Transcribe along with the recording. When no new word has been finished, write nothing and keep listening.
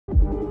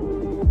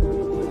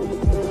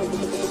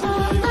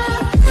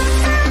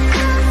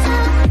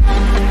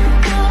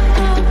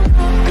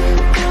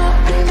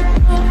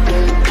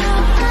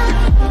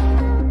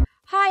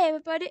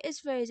everybody,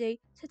 it's Rosie.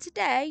 So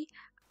today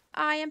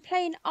I am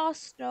playing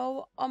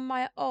Arsenal on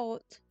my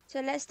alt.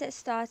 So let's get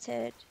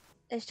started.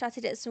 Let's try to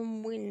get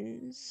some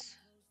wins.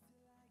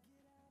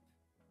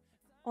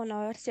 Oh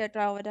no, I see a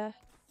draw over there.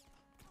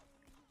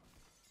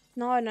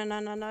 No.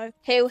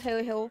 Heal.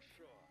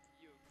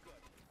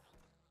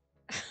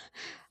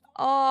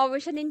 Oh, I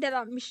wish I didn't get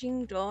that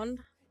machine gun.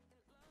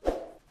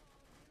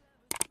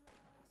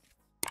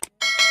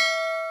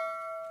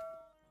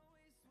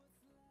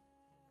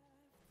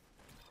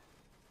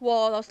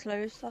 Whoa, that's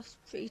close. That's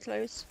pretty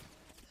close.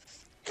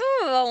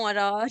 Oh my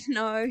god,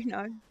 no.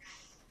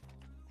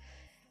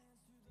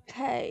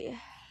 Okay,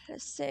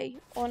 let's see.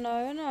 Oh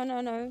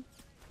no.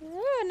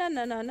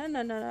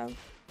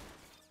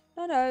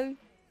 Oh, no.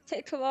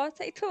 Take cover. I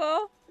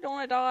don't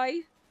want to die.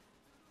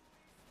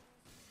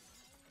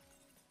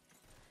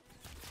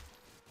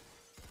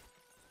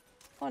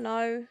 Oh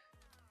no.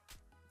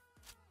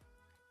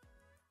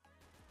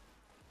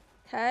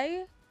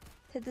 Okay.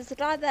 So there's a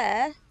guy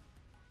there.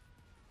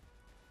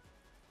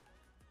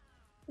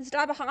 There's a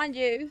guy behind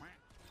you.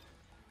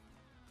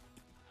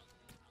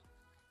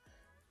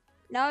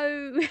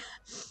 No.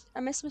 I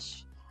missed my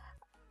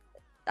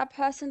that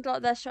person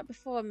got their shot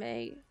before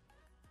me.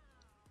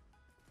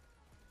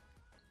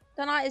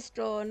 The night is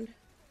drawn.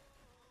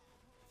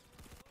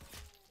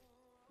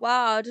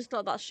 Wow, I just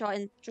got that shot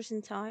in just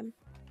in time.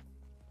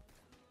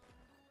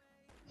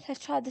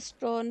 Let's try this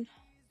drawn.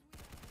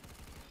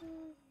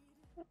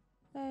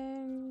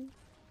 Can't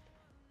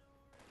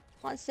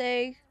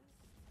see.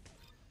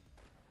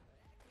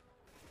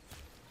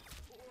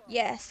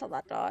 Yes, not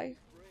that guy.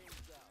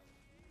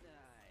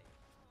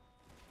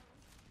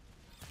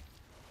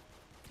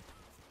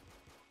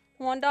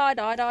 Come on, die.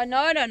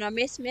 No,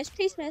 miss,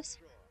 please miss.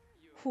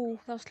 Ooh,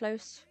 that was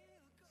close.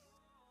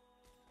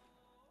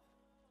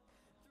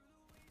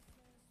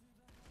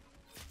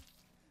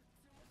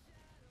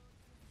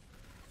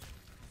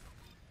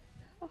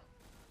 Oh.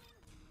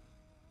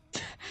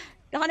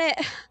 Darn it.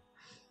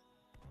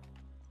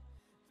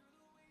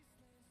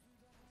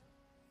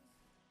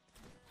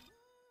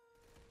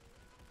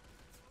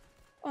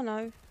 Oh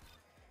no.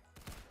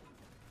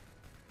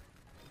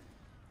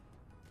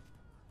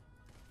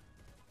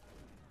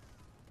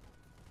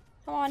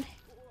 Come on.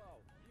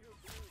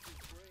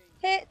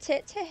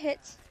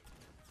 Hit.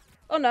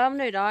 Oh no, I'm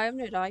gonna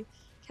die.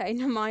 Okay,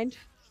 never mind.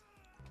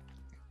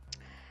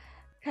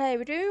 Okay,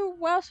 we're doing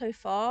well so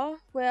far.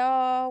 We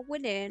are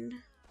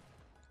winning.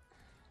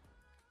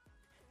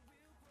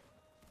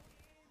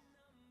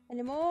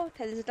 Any more?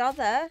 Okay, there's a guy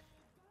there.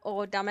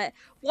 Oh, damn it.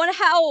 1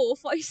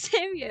 health! Are you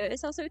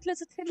serious? I was so close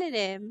to killing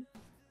him.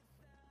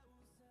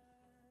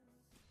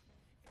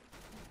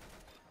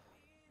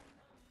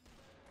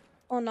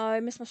 Oh no, I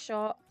missed my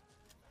shot.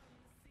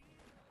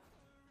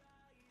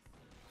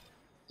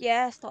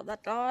 Yes, not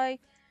that guy.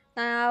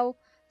 Now,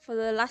 for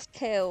the last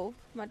kill,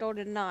 my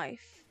golden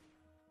knife.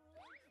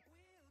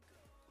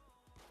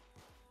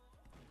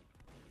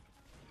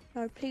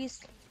 No,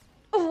 please.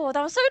 Oh,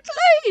 that was so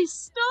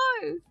close!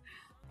 No!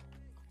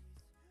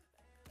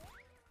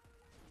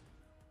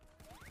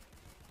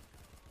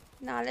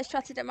 Now, let's try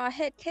to get my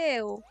hit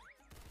kill.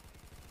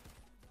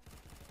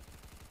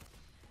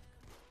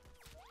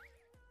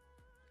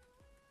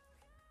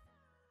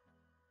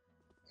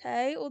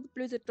 Okay, all the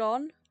blues are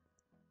gone.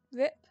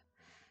 Rip.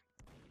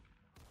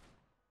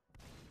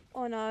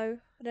 Oh no,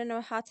 I don't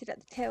know how to get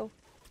the kill.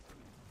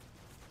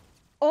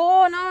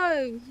 Oh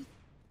no!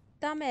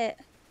 Damn it.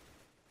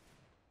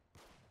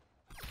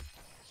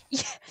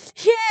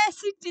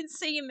 Yes, he did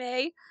see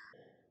me.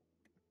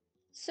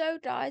 So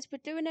guys, we're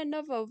doing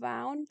another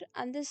round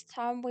and this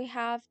time we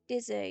have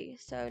Dizzy.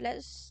 So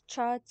let's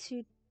try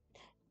to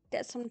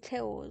get some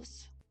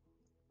kills.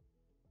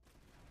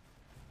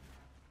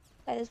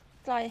 There's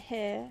a guy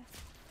here.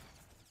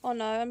 Oh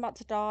no, I'm about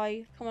to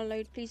die. Come on,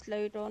 load, please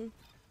load on.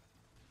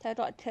 Okay, I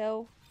got a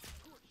kill.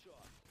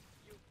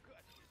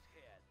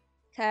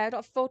 Okay, I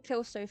got 4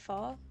 kills so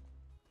far.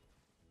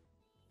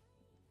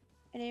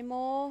 Any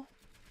more?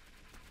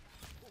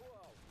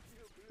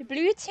 The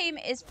blue team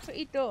is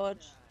pretty good,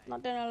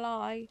 not gonna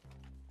lie.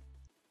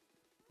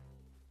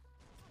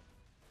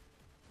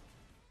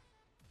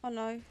 Oh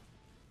no.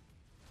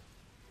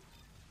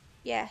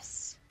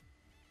 Yes.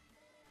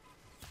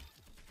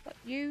 But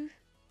you?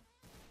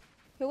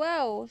 Who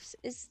else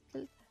is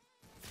the...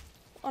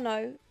 Oh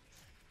no.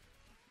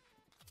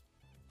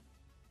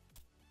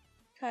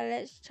 Okay,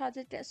 let's try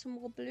to get some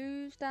more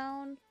blues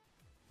down.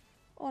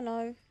 Oh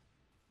no.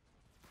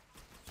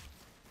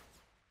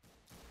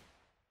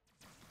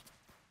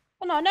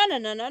 Oh no.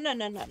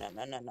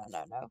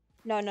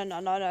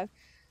 No.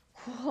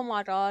 Oh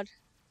my god.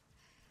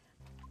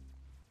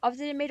 I was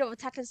in the middle of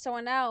attacking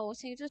someone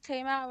else and he just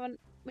came out of the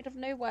middle of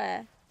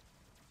nowhere.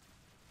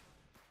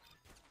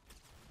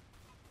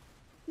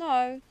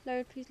 No,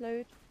 load, please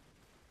load.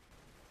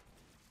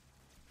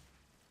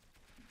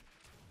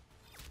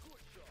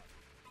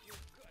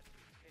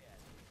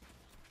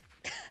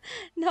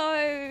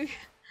 No.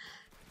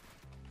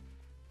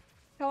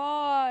 Come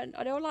on.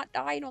 I don't like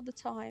dying all the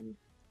time.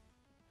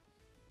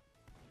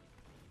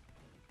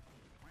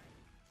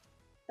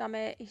 Damn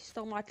it, he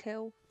stole my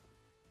kill.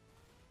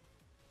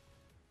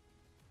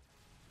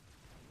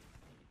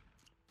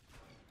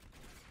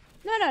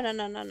 No, no, no,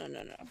 no, no, no,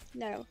 no, no.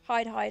 No,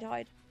 hide, hide,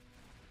 hide.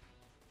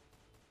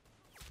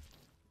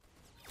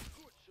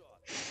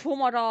 Oh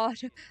my god.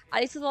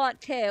 At least I got that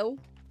kill.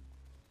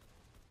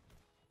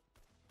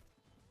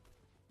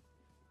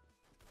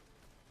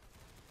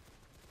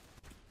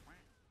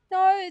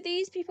 No,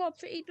 these people are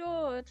pretty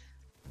good.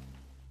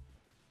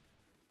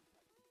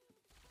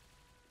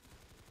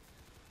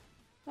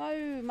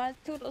 No, my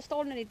kill got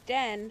stolen in a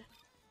den.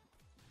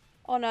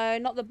 Oh no,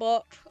 not the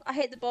bot. I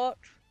hate the bot.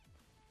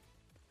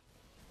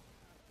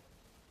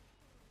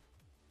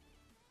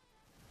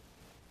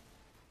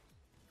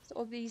 So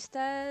all these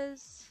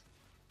stairs.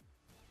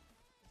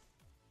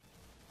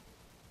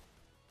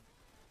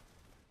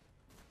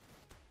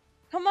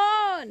 Come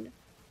on!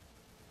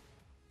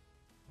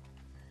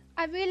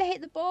 I really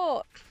hate the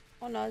bot.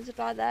 Oh no, there's a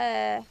guy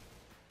there.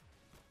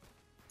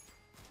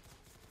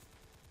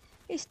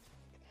 It's...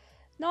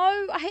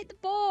 No, I hate the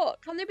bot.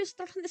 I've never been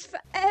stuck on this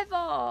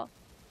forever.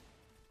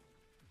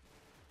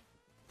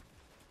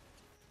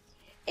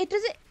 It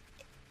doesn't...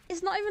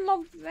 It's not even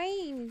long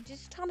range.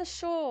 It's kind of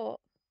short.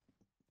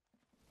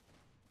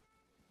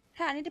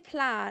 Hey, I need a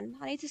plan.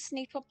 I need to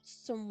sneak up to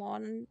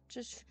someone and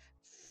just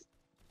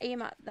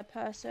aim at the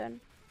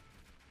person.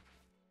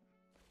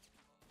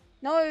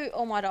 No!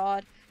 Oh my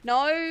god.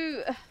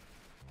 No!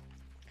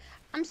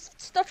 I'm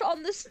stuck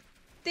on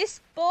this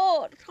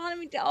board. I can't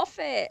even get off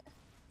it.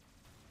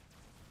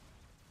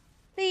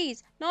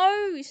 Please.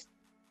 No!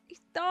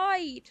 He's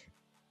died.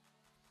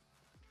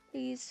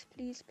 Please,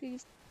 please,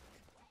 please.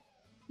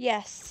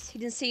 Yes, he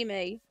didn't see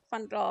me.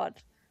 Thank God.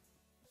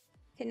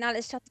 Okay, now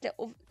let's try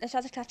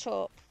to catch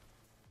up.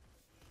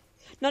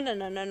 No, no,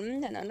 no, no,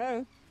 no, no,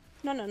 no.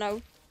 No, no,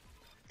 no.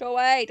 Go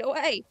away, go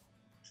away.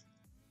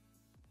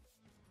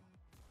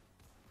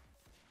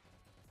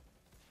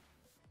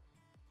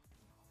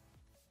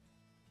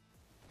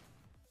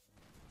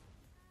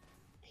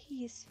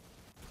 Please.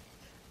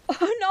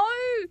 Oh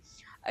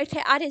no!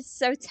 Okay, I did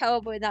so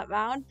terrible in that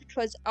round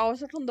because I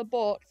was on the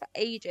board for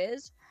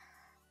ages.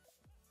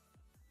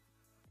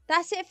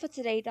 That's it for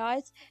today,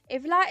 guys.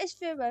 If you like this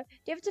video,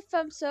 give it a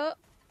thumbs up,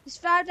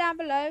 subscribe down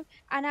below,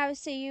 and I will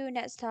see you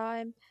next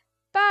time.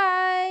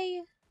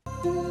 Bye!